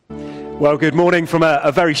Well, good morning from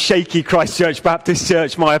a very shaky Christchurch Baptist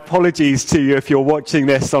Church. My apologies to you if you're watching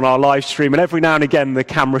this on our live stream. And every now and again, the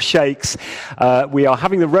camera shakes. We are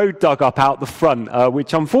having the road dug up out the front,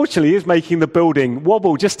 which unfortunately is making the building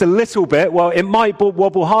wobble just a little bit. Well, it might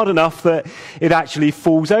wobble hard enough that it actually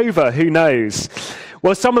falls over. Who knows?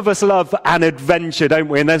 Well, some of us love an adventure, don't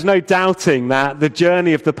we? And there's no doubting that the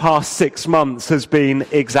journey of the past 6 months has been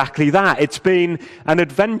exactly that. It's been an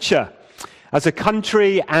adventure. As a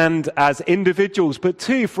country and as individuals, but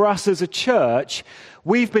too for us as a church,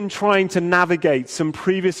 we've been trying to navigate some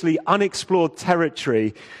previously unexplored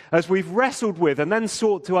territory as we've wrestled with and then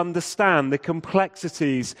sought to understand the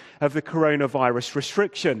complexities of the coronavirus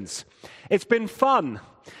restrictions. It's been fun.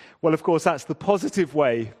 Well, of course, that's the positive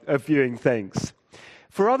way of viewing things.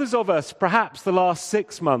 For others of us, perhaps the last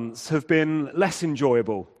 6 months have been less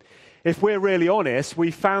enjoyable. If we're really honest, we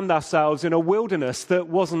found ourselves in a wilderness that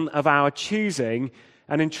wasn't of our choosing,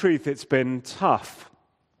 and in truth, it's been tough.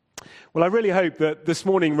 Well, I really hope that this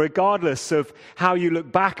morning, regardless of how you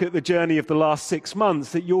look back at the journey of the last 6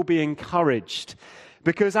 months, that you'll be encouraged,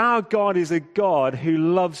 because our God is a God who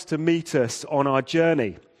loves to meet us on our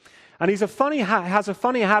journey. And he has a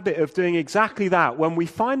funny habit of doing exactly that when we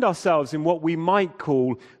find ourselves in what we might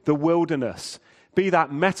call the wilderness, be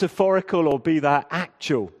that metaphorical or be that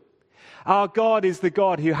actual. Our God is the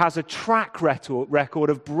God who has a track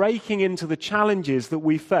record of breaking into the challenges that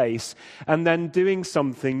we face and then doing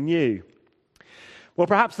something new. Well,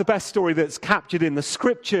 perhaps the best story that's captured in the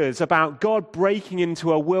scriptures about God breaking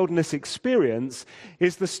into a wilderness experience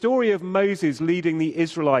is the story of Moses leading the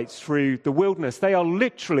Israelites through the wilderness. They are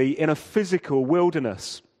literally in a physical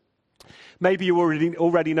wilderness. Maybe you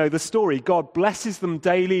already know the story. God blesses them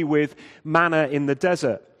daily with manna in the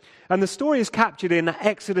desert. And the story is captured in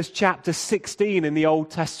Exodus chapter 16 in the Old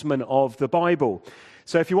Testament of the Bible.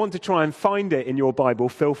 So if you want to try and find it in your Bible,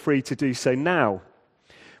 feel free to do so now.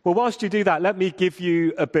 Well, whilst you do that, let me give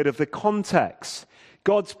you a bit of the context.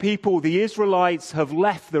 God's people, the Israelites, have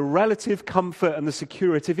left the relative comfort and the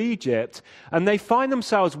security of Egypt, and they find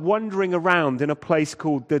themselves wandering around in a place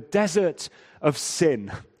called the Desert of Sin.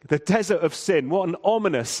 The Desert of Sin. What an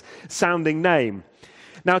ominous sounding name.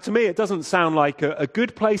 Now, to me, it doesn't sound like a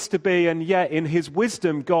good place to be, and yet in his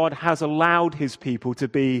wisdom, God has allowed his people to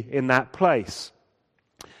be in that place.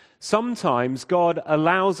 Sometimes God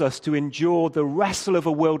allows us to endure the wrestle of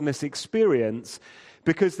a wilderness experience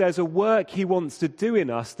because there's a work he wants to do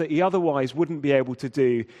in us that he otherwise wouldn't be able to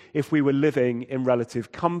do if we were living in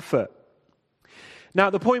relative comfort. Now,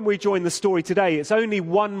 at the point we join the story today, it's only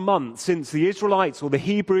 1 month since the Israelites, or the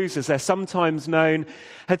Hebrews as they're sometimes known,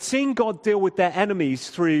 had seen God deal with their enemies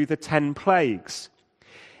through the 10 plagues.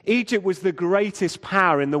 Egypt was the greatest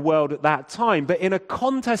power in the world at that time, but in a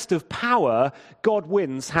contest of power, God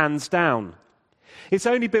wins hands down. It's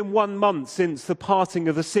only been 1 month since the parting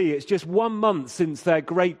of the sea. It's just 1 month since their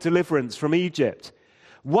great deliverance from Egypt.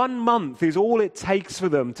 1 month is all it takes for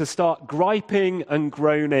them to start griping and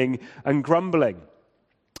groaning and grumbling.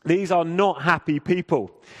 These are not happy people.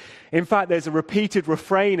 In fact, there's a repeated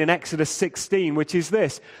refrain in Exodus 16, which is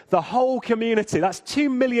this: the whole community, that's 2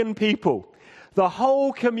 million people, the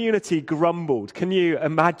whole community grumbled. Can you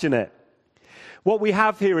imagine it? What we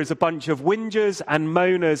have here is a bunch of whingers and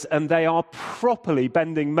moaners, and they are properly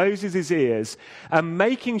bending Moses' ears and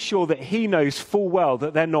making sure that he knows full well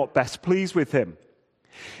that they're not best pleased with him.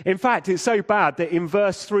 In fact, it's so bad that in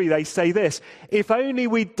verse 3 they say this: if only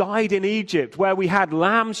we died in Egypt where we had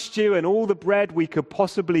lamb stew and all the bread we could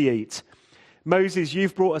possibly eat. Moses,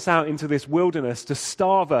 you've brought us out into this wilderness to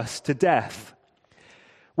starve us to death.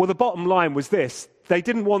 Well, the bottom line was this: they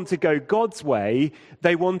didn't want to go God's way,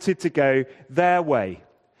 they wanted to go their way.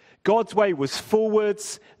 God's way was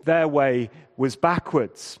forwards, their way was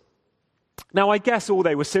backwards. Now, I guess all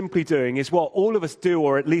they were simply doing is what all of us do,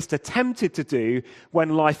 or at least attempted to do,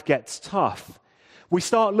 when life gets tough. We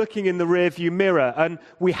start looking in the rearview mirror and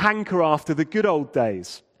we hanker after the good old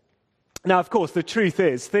days. Now, of course, the truth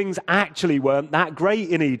is things actually weren't that great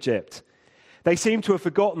in Egypt. They seem to have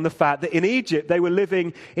forgotten the fact that in Egypt they were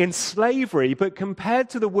living in slavery, but compared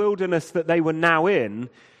to the wilderness that they were now in,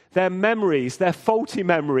 their memories, their faulty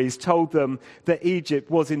memories, told them that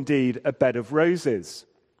Egypt was indeed a bed of roses.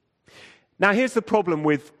 Now, here's the problem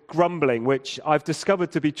with grumbling, which I've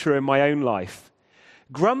discovered to be true in my own life.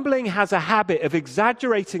 Grumbling has a habit of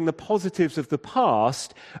exaggerating the positives of the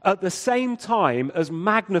past at the same time as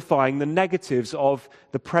magnifying the negatives of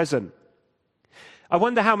the present. I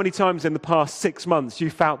wonder how many times in the past 6 months you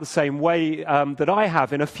felt the same way that I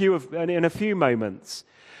have in a few moments,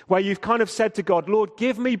 where you've kind of said to God, Lord,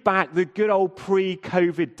 give me back the good old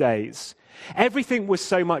pre-COVID days. Everything was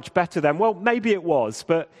so much better then. Well, maybe it was,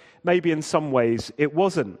 but maybe in some ways it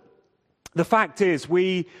wasn't. The fact is,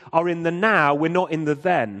 we are in the now, we're not in the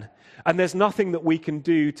then, and there's nothing that we can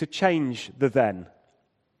do to change the then.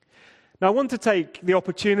 Now, I want to take the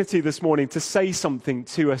opportunity this morning to say something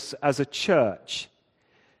to us as a church.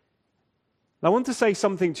 I want to say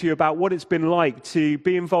something to you about what it's been like to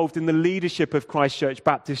be involved in the leadership of Christ Church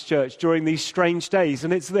Baptist Church during these strange days,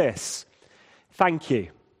 and it's this: thank you.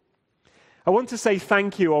 I want to say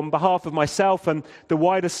thank you on behalf of myself and the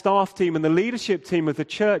wider staff team and the leadership team of the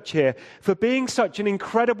church here for being such an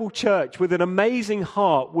incredible church with an amazing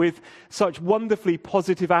heart, with such wonderfully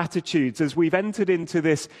positive attitudes as we've entered into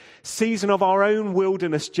this season of our own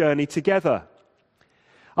wilderness journey together.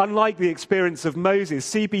 Unlike the experience of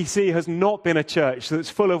Moses, CBC has not been a church that's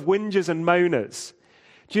full of whingers and moaners.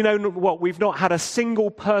 Do you know what? We've not had a single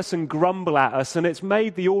person grumble at us, and it's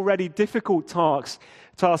made the already difficult task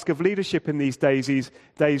of leadership in these days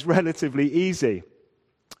relatively easy.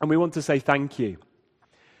 And we want to say thank you.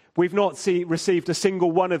 We've not received a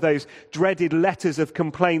single one of those dreaded letters of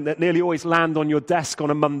complaint that nearly always land on your desk on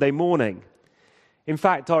a Monday morning. In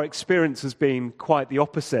fact, our experience has been quite the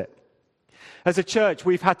opposite. As a church,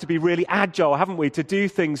 we've had to be really agile, haven't we, to do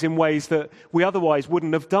things in ways that we otherwise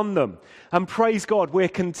wouldn't have done them. And praise God, we're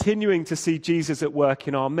continuing to see Jesus at work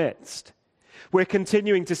in our midst. We're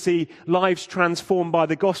continuing to see lives transformed by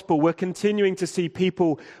the gospel. We're continuing to see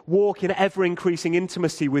people walk in ever-increasing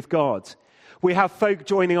intimacy with God. We have folk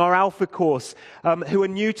joining our Alpha course who are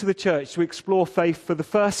new to the church to explore faith for the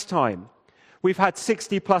first time. We've had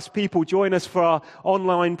 60-plus people join us for our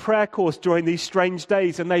online prayer course during these strange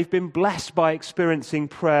days, and they've been blessed by experiencing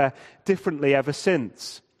prayer differently ever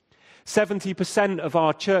since. 70% of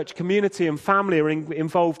our church community and family are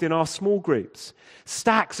involved in our small groups.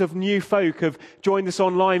 Stacks of new folk have joined us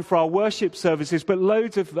online for our worship services, but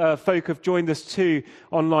loads of folk have joined us too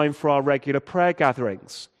online for our regular prayer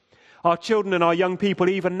gatherings. Our children and our young people,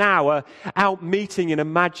 even now, are out meeting in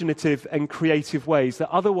imaginative and creative ways that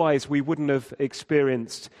otherwise we wouldn't have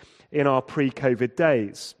experienced in our pre-COVID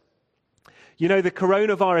days. You know, the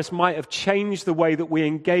coronavirus might have changed the way that we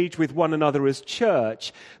engage with one another as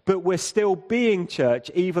church, but we're still being church,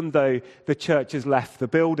 even though the church has left the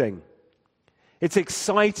building. It's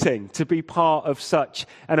exciting to be part of such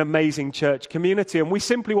an amazing church community, and we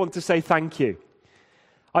simply want to say thank you.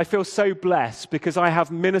 I feel so blessed because I have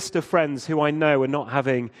minister friends who I know are not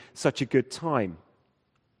having such a good time.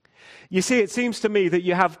 You see, it seems to me that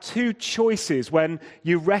you have two choices when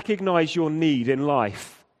you recognize your need in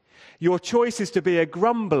life. Your choice is to be a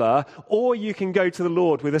grumbler, or you can go to the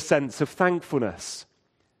Lord with a sense of thankfulness.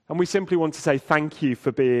 And we simply want to say thank you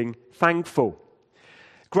for being thankful.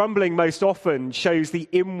 Grumbling most often shows the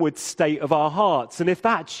inward state of our hearts. And if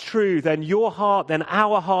that's true, then your heart, then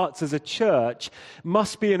our hearts as a church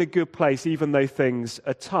must be in a good place, even though things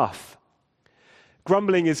are tough.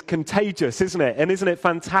 Grumbling is contagious, isn't it? And isn't it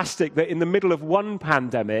fantastic that in the middle of one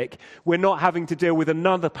pandemic, we're not having to deal with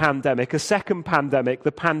another pandemic, a second pandemic,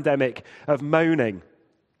 the pandemic of moaning.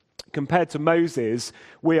 Compared to Moses,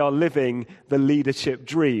 we are living the leadership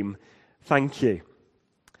dream. Thank you.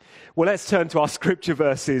 Well, let's turn to our scripture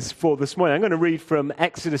verses for this morning. I'm going to read from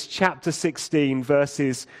Exodus chapter 16,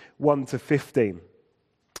 verses 1 to 15.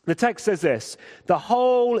 The text says this: "The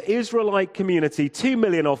whole Israelite community, 2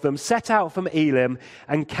 million of them, set out from Elim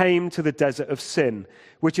and came to the desert of Sin,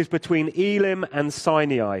 which is between Elim and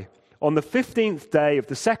Sinai, on the 15th day of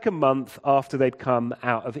the second month after they'd come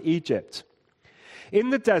out of Egypt. In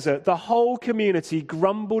the desert, the whole community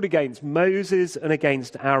grumbled against Moses and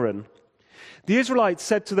against Aaron. The Israelites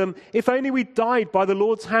said to them, 'If only we died by the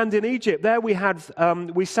Lord's hand in Egypt. There we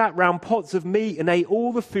sat round pots of meat and ate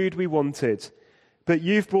all the food we wanted. But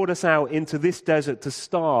you've brought us out into this desert to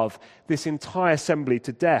starve this entire assembly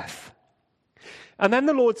to death.' And then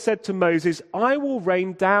the Lord said to Moses, 'I will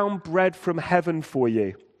rain down bread from heaven for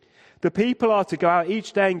you. The people are to go out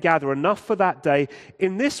each day and gather enough for that day.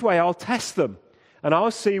 In this way I'll test them, and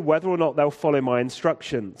I'll see whether or not they'll follow my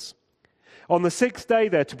instructions. On the 6th day,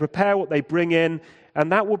 they're to prepare what they bring in,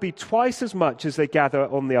 and that will be twice as much as they gather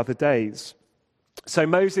on the other days.' So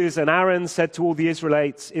Moses and Aaron said to all the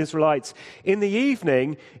Israelites, 'In the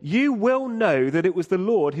evening, you will know that it was the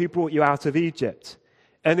Lord who brought you out of Egypt.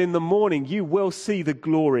 And in the morning, you will see the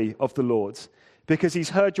glory of the Lord, because he's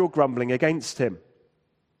heard your grumbling against him.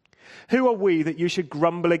 Who are we that you should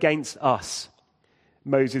grumble against us?'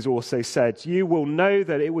 Moses also said, 'You will know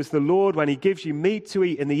that it was the Lord when he gives you meat to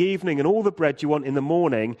eat in the evening and all the bread you want in the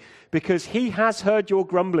morning, because he has heard your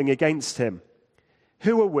grumbling against him.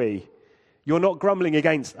 Who are we? You're not grumbling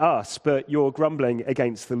against us, but you're grumbling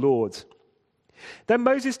against the Lord.' Then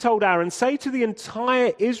Moses told Aaron, "Say to the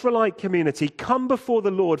entire Israelite community, 'Come before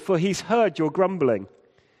the Lord, for he's heard your grumbling.'"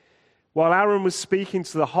 While Aaron was speaking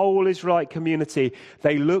to the whole Israelite community,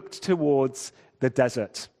 they looked towards the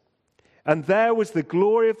desert. And there was the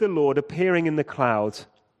glory of the Lord appearing in the cloud.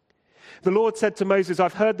 The Lord said to Moses,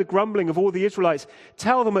 "I've heard the grumbling of all the Israelites.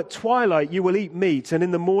 Tell them at twilight you will eat meat, and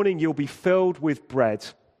in the morning you'll be filled with bread.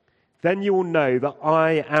 Then you will know that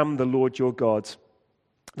I am the Lord your God."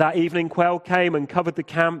 That evening quail came and covered the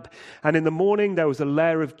camp, and in the morning there was a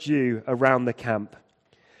layer of dew around the camp.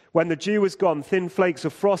 When the dew was gone, thin flakes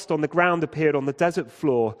of frost on the ground appeared on the desert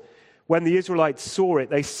floor. When the Israelites saw it,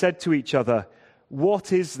 they said to each other,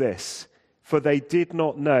 "What is this?" For they did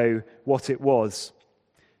not know what it was.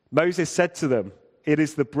 Moses said to them, "It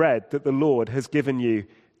is the bread that the Lord has given you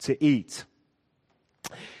to eat."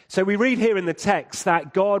 So we read here in the text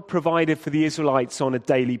that God provided for the Israelites on a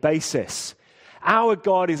daily basis. Our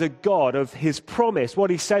God is a God of his promise. What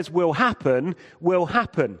he says will happen, will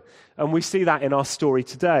happen. And we see that in our story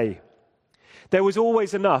today. There was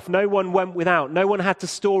always enough. No one went without. No one had to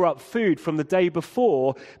store up food from the day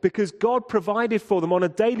before because God provided for them on a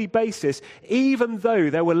daily basis, even though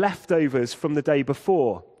there were leftovers from the day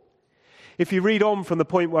before. If you read on from the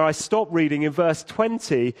point where I stopped reading in verse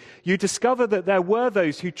 20, you discover that there were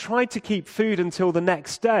those who tried to keep food until the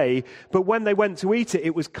next day, but when they went to eat it,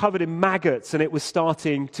 it was covered in maggots and it was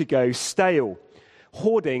starting to go stale.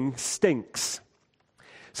 Hoarding stinks.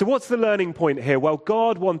 So what's the learning point here? Well,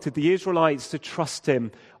 God wanted the Israelites to trust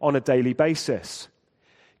him on a daily basis.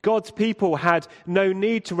 God's people had no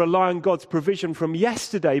need to rely on God's provision from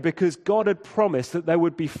yesterday because God had promised that there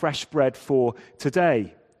would be fresh bread for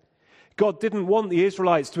today. God didn't want the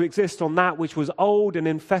Israelites to exist on that which was old and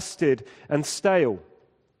infested and stale.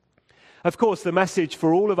 Of course, the message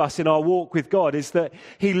for all of us in our walk with God is that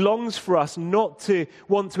he longs for us not to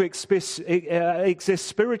want to exist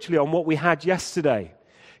spiritually on what we had yesterday.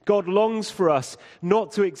 God longs for us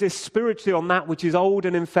not to exist spiritually on that which is old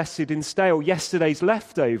and infested and stale, yesterday's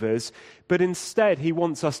leftovers, but instead he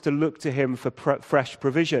wants us to look to him for fresh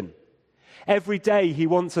provision. Every day he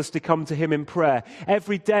wants us to come to him in prayer.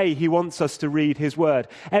 Every day he wants us to read his word.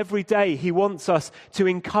 Every day he wants us to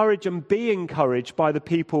encourage and be encouraged by the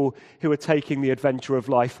people who are taking the adventure of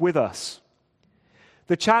life with us.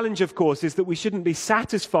 The challenge, of course, is that we shouldn't be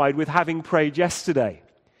satisfied with having prayed yesterday.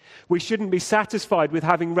 We shouldn't be satisfied with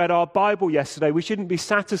having read our Bible yesterday. We shouldn't be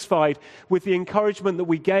satisfied with the encouragement that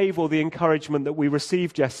we gave or the encouragement that we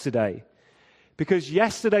received yesterday. Because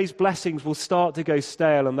yesterday's blessings will start to go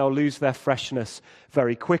stale and they'll lose their freshness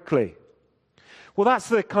very quickly. Well, that's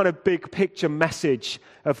the kind of big picture message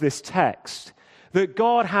of this text. That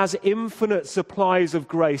God has infinite supplies of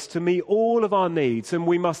grace to meet all of our needs, and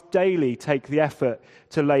we must daily take the effort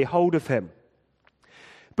to lay hold of him.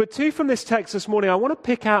 But too, from this text this morning, I want to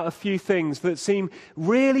pick out a few things that seem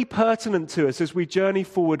really pertinent to us as we journey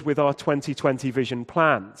forward with our 2020 vision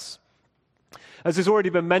plans. As has already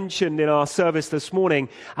been mentioned in our service this morning,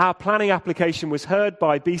 our planning application was heard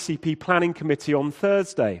by BCP Planning Committee on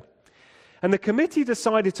Thursday. And the committee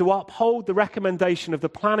decided to uphold the recommendation of the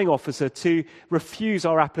planning officer to refuse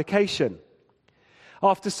our application.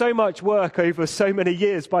 After so much work over so many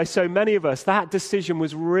years by so many of us, that decision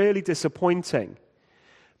was really disappointing.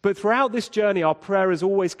 But throughout this journey, our prayer has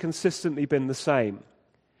always consistently been the same.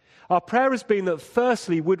 Our prayer has been that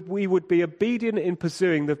firstly, we would be obedient in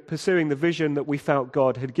pursuing the vision that we felt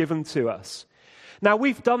God had given to us. Now,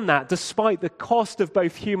 we've done that despite the cost of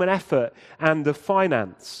both human effort and of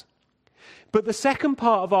finance. But the second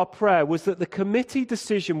part of our prayer was that the committee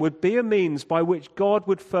decision would be a means by which God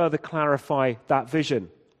would further clarify that vision.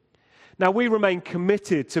 Now, we remain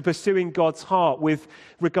committed to pursuing God's heart with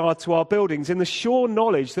regard to our buildings in the sure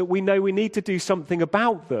knowledge that we know we need to do something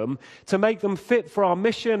about them to make them fit for our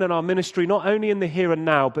mission and our ministry, not only in the here and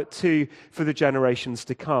now, but too for the generations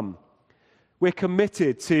to come. We're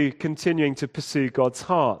committed to continuing to pursue God's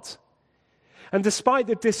heart. And despite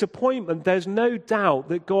the disappointment, there's no doubt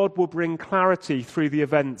that God will bring clarity through the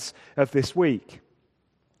events of this week.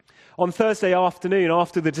 On Thursday afternoon,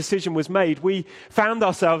 after the decision was made, we found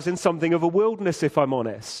ourselves in something of a wilderness, if I'm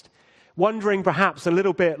honest, wondering perhaps a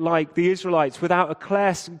little bit like the Israelites without a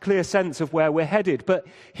clear sense of where we're headed. But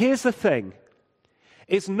here's the thing.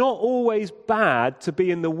 It's not always bad to be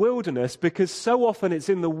in the wilderness, because so often it's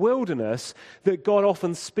in the wilderness that God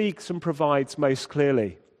often speaks and provides most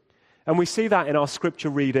clearly. And we see that in our scripture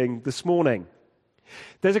reading this morning.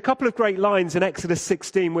 There's a couple of great lines in Exodus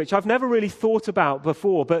 16 which I've never really thought about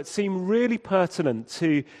before, but seem really pertinent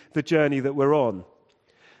to the journey that we're on.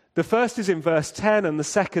 The first is in verse 10 and the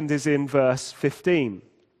second is in verse 15.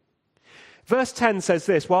 Verse 10 says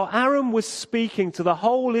this: while Aaron was speaking to the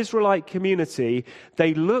whole Israelite community,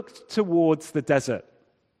 they looked towards the desert.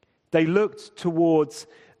 They looked towards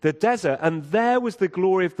the desert, and there was the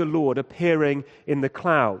glory of the Lord appearing in the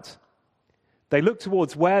cloud. They looked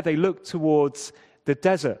towards where? They looked towards the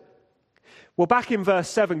desert. Well, back in verse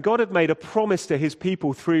 7, God had made a promise to his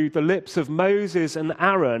people through the lips of Moses and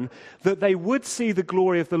Aaron that they would see the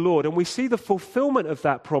glory of the Lord. And we see the fulfillment of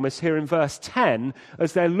that promise here in verse 10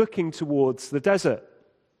 as they're looking towards the desert.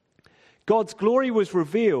 God's glory was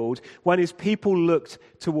revealed when his people looked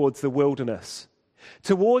towards the wilderness,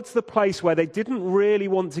 towards the place where they didn't really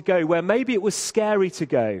want to go, where maybe it was scary to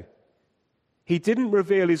go. He didn't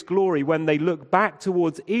reveal his glory when they looked back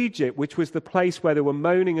towards Egypt, which was the place where they were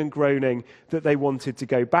moaning and groaning that they wanted to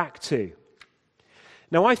go back to.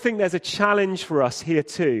 Now, I think there's a challenge for us here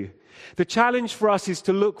too. The challenge for us is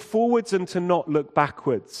to look forwards and to not look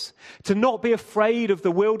backwards, to not be afraid of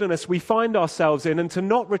the wilderness we find ourselves in, and to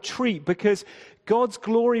not retreat, because God's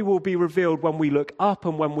glory will be revealed when we look up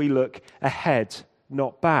and when we look ahead,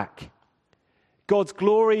 not back. God's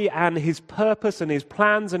glory and his purpose and his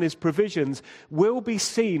plans and his provisions will be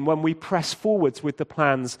seen when we press forwards with the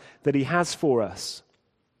plans that he has for us.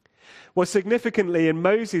 Well, significantly, in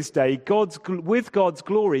Moses' day, with God's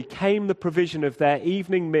glory came the provision of their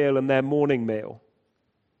evening meal and their morning meal.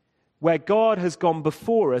 Where God has gone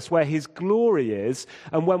before us, where his glory is,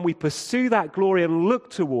 and when we pursue that glory and look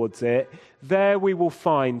towards it, there we will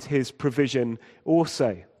find his provision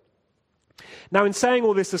also. Now, in saying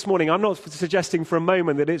all this morning, I'm not suggesting for a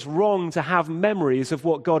moment that it's wrong to have memories of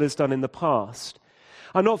what God has done in the past.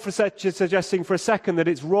 I'm not suggesting for a second that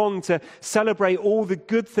it's wrong to celebrate all the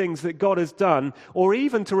good things that God has done, or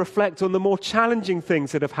even to reflect on the more challenging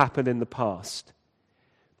things that have happened in the past.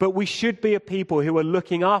 But we should be a people who are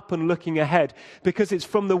looking up and looking ahead, because it's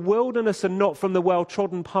from the wilderness and not from the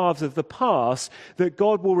well-trodden paths of the past that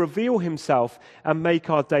God will reveal himself and make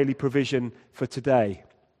our daily provision for today.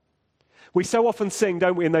 We so often sing,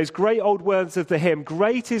 don't we, in those great old words of the hymn,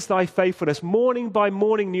 "Great is thy faithfulness, morning by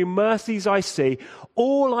morning new mercies I see.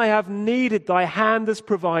 All I have needed thy hand has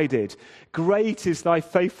provided. Great is thy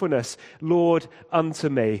faithfulness, Lord, unto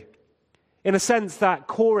me." In a sense, that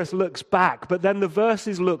chorus looks back, but then the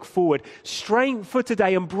verses look forward. Strength for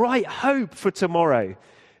today and bright hope for tomorrow.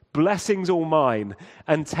 Blessings all mine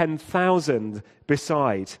and 10,000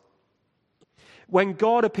 beside. When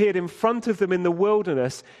God appeared in front of them in the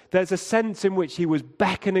wilderness, there's a sense in which he was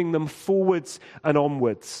beckoning them forwards and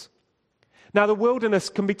onwards. Now, the wilderness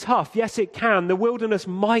can be tough. Yes, it can. The wilderness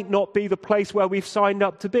might not be the place where we've signed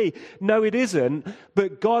up to be. No, it isn't.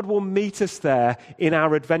 But God will meet us there in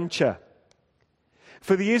our adventure.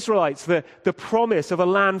 For the Israelites, the promise of a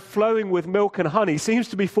land flowing with milk and honey seems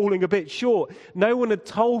to be falling a bit short. No one had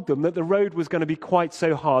told them that the road was going to be quite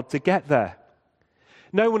so hard to get there.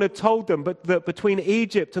 No one had told them that between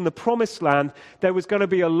Egypt and the Promised Land, there was going to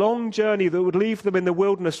be a long journey that would leave them in the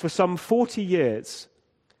wilderness for some 40 years.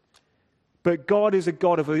 But God is a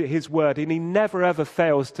God of his word, and he never ever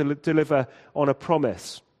fails to deliver on a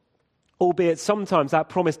promise. Albeit sometimes that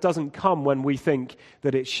promise doesn't come when we think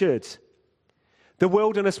that it should. The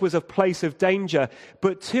wilderness was a place of danger,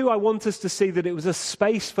 but too, I want us to see that it was a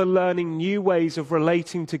space for learning new ways of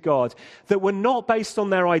relating to God that were not based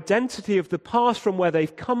on their identity of the past from where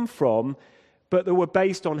they've come from, but that were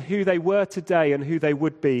based on who they were today and who they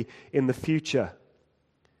would be in the future.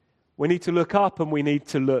 We need to look up and we need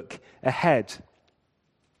to look ahead.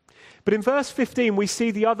 But in verse 15, we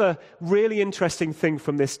see the other really interesting thing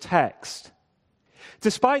from this text.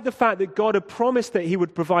 Despite the fact that God had promised that he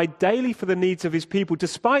would provide daily for the needs of his people,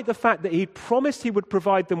 despite the fact that he'd promised he would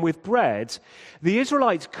provide them with bread, the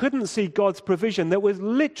Israelites couldn't see God's provision that was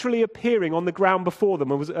literally appearing on the ground before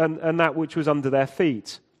them and that which was under their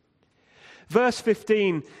feet. Verse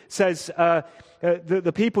 15 says,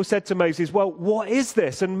 the people said to Moses, "Well, what is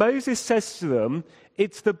this?" And Moses says to them,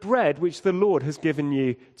 "It's the bread which the Lord has given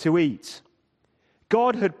you to eat."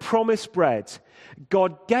 God had promised bread.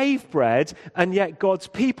 God gave bread, and yet God's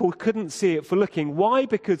people couldn't see it for looking. Why?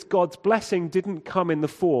 Because God's blessing didn't come in the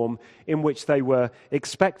form in which they were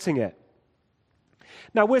expecting it.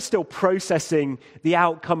 Now, we're still processing the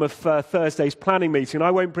outcome of Thursday's planning meeting.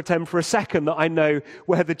 I won't pretend for a second that I know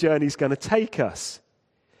where the journey's going to take us.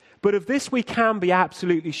 But of this we can be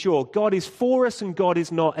absolutely sure. God is for us and God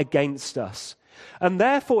is not against us. And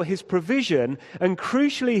therefore his provision, and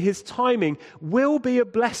crucially his timing, will be a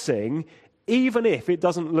blessing even if it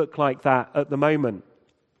doesn't look like that at the moment.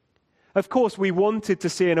 Of course, we wanted to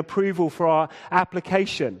see an approval for our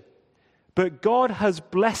application, but God has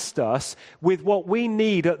blessed us with what we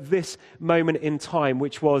need at this moment in time,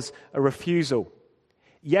 which was a refusal.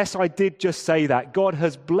 Yes, I did just say that. God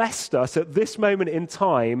has blessed us at this moment in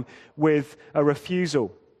time with a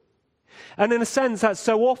refusal. And in a sense, that's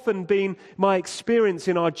so often been my experience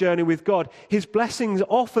in our journey with God. His blessings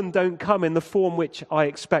often don't come in the form which I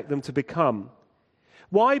expect them to become.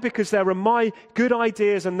 Why? Because there are my good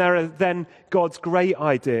ideas and there are then God's great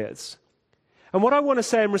ideas. And what I want to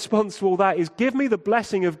say in response to all that is, give me the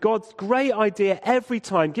blessing of God's great idea every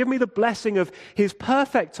time. Give me the blessing of his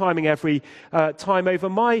perfect timing every time over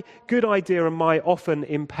my good idea and my often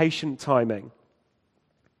impatient timing.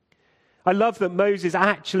 I love that Moses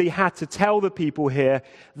actually had to tell the people here,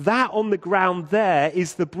 that on the ground there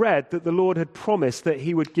is the bread that the Lord had promised that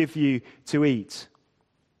he would give you to eat.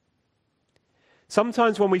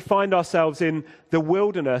 Sometimes when we find ourselves in the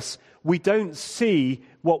wilderness, we don't see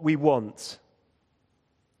what we want.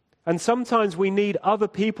 And sometimes we need other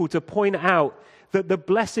people to point out that the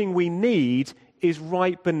blessing we need is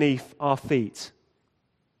right beneath our feet.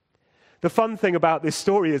 The fun thing about this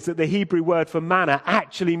story is that the Hebrew word for manna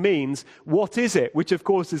actually means, what is it? Which, of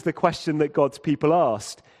course, is the question that God's people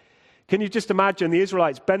asked. Can you just imagine the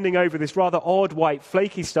Israelites bending over this rather odd, white,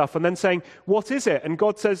 flaky stuff and then saying, what is it? And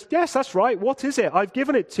God says, yes, that's right. What is it? I've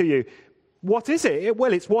given it to you. What is it?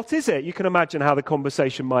 Well, it's what is it? You can imagine how the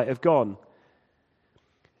conversation might have gone.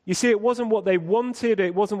 You see, it wasn't what they wanted,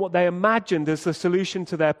 it wasn't what they imagined as the solution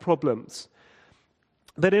to their problems.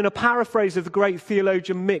 That in a paraphrase of the great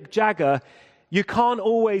theologian Mick Jagger, you can't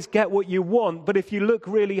always get what you want, but if you look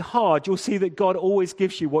really hard, you'll see that God always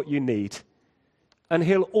gives you what you need. And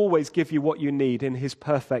he'll always give you what you need in his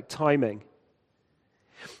perfect timing.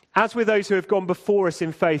 As with those who have gone before us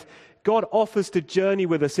in faith, God offers to journey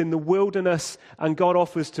with us in the wilderness, and God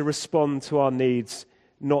offers to respond to our needs,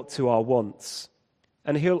 not to our wants.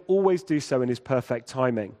 And he'll always do so in his perfect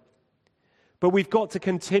timing. But we've got to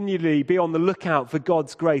continually be on the lookout for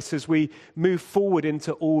God's grace as we move forward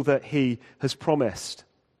into all that he has promised.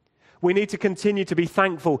 We need to continue to be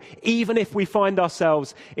thankful, even if we find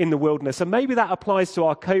ourselves in the wilderness. And maybe that applies to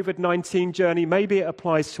our COVID-19 journey. Maybe it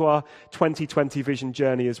applies to our 2020 vision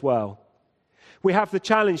journey as well. We have the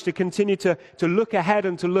challenge to continue to look ahead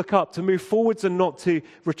and to look up, to move forwards and not to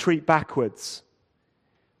retreat backwards.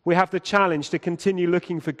 We have the challenge to continue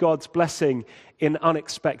looking for God's blessing in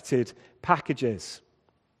unexpected packages.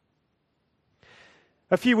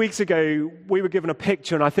 A few weeks ago, we were given a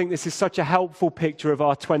picture, and I think this is such a helpful picture of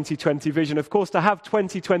our 2020 vision. Of course, to have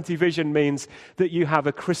 2020 vision means that you have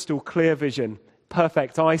a crystal clear vision,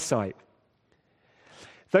 perfect eyesight.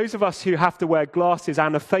 Those of us who have to wear glasses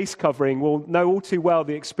and a face covering will know all too well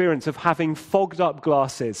the experience of having fogged up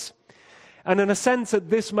glasses. And in a sense, at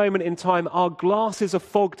this moment in time, our glasses are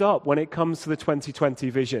fogged up when it comes to the 2020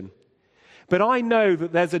 vision. But I know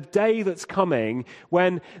that there's a day that's coming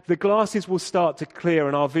when the glasses will start to clear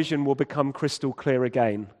and our vision will become crystal clear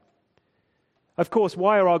again. Of course,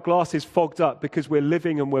 why are our glasses fogged up? Because we're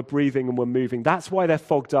living and we're breathing and we're moving. That's why they're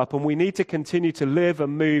fogged up, and we need to continue to live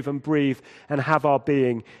and move and breathe and have our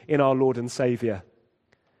being in our Lord and Savior.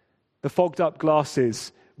 The fogged up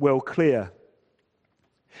glasses will clear.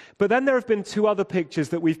 But then there have been two other pictures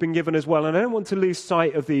that we've been given as well, and I don't want to lose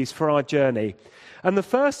sight of these for our journey. And the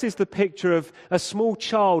first is the picture of a small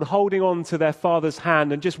child holding on to their father's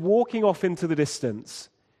hand and just walking off into the distance.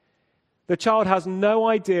 The child has no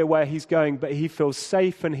idea where he's going, but he feels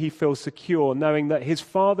safe and he feels secure, knowing that his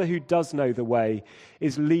father, who does know the way,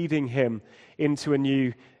 is leading him into a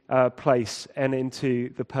new place and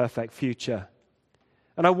into the perfect future.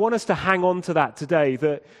 And I want us to hang on to that today,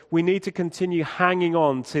 that we need to continue hanging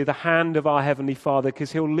on to the hand of our Heavenly Father,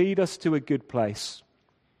 because he'll lead us to a good place.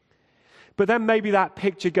 But then maybe that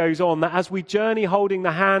picture goes on, that as we journey holding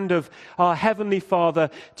the hand of our Heavenly Father,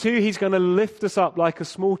 too, he's going to lift us up like a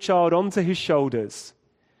small child onto his shoulders.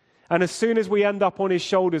 And as soon as we end up on his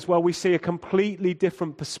shoulders, well, we see a completely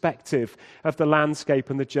different perspective of the landscape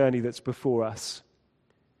and the journey that's before us.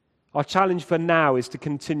 Our challenge for now is to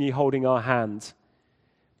continue holding our hand.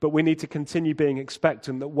 But we need to continue being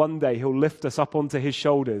expectant that one day he'll lift us up onto his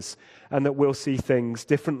shoulders and that we'll see things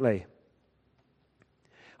differently.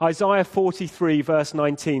 Isaiah 43 verse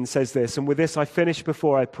 19 says this, and with this I finish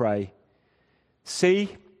before I pray.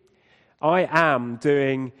 See, I am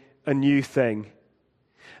doing a new thing.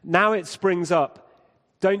 Now it springs up.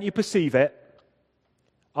 Don't you perceive it?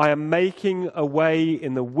 I am making a way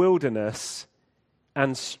in the wilderness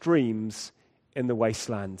and streams in the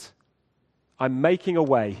wasteland. I'm making a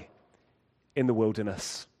way in the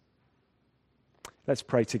wilderness. Let's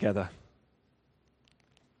pray together.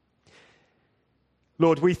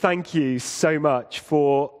 Lord, we thank you so much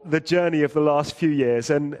for the journey of the last few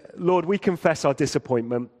years. And Lord, we confess our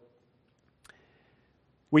disappointment.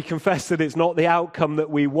 We confess that it's not the outcome that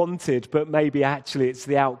we wanted, but maybe actually it's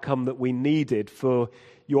the outcome that we needed for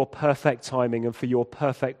your perfect timing and for your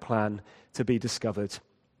perfect plan to be discovered.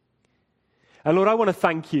 And Lord, I want to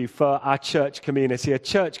thank you for our church community, a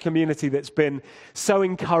church community that's been so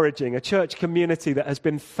encouraging, a church community that has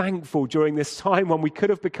been thankful during this time when we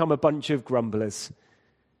could have become a bunch of grumblers.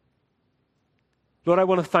 Lord, I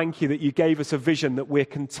want to thank you that you gave us a vision that we're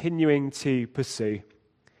continuing to pursue.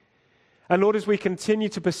 And Lord, as we continue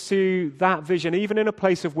to pursue that vision, even in a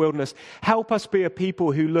place of wilderness, help us be a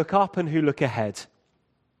people who look up and who look ahead.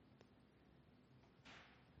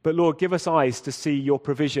 But Lord, give us eyes to see your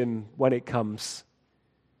provision when it comes,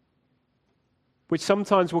 which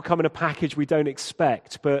sometimes will come in a package we don't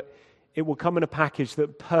expect, but it will come in a package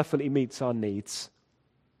that perfectly meets our needs.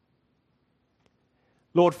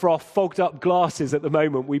 Lord, for our fogged up glasses at the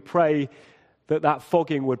moment, we pray that that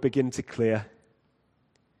fogging would begin to clear.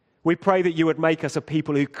 We pray that you would make us a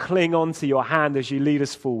people who cling on to your hand as you lead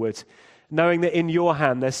us forward, knowing that in your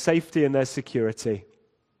hand there's safety and there's security.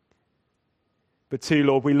 But too,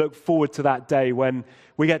 Lord, we look forward to that day when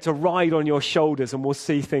we get to ride on your shoulders and we'll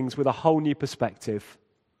see things with a whole new perspective.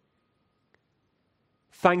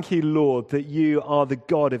 Thank you, Lord, that you are the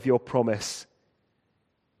God of your promise.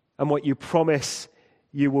 And what you promise,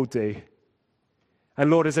 you will do.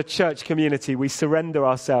 And Lord, as a church community, we surrender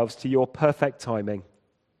ourselves to your perfect timing.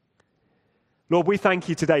 Lord, we thank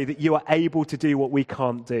you today that you are able to do what we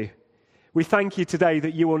can't do. We thank you today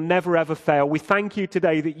that you will never, ever fail. We thank you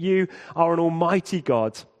today that you are an almighty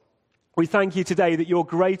God. We thank you today that you're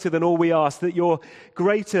greater than all we ask, that you're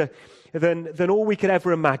greater than all we could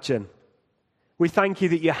ever imagine. We thank you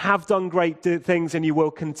that you have done great things and you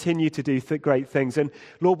will continue to do great things. And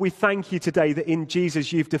Lord, we thank you today that in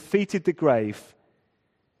Jesus you've defeated the grave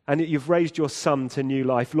and that you've raised your Son to new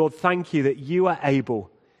life. Lord, thank you that you are able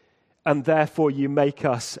and therefore you make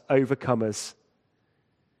us overcomers.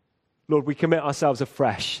 Lord, we commit ourselves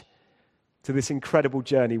afresh to this incredible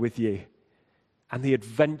journey with you and the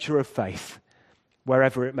adventure of faith,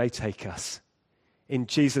 wherever it may take us. In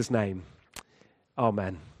Jesus' name,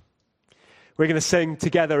 amen. We're going to sing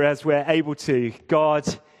together as we're able to. God,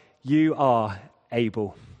 you are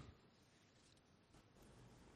able.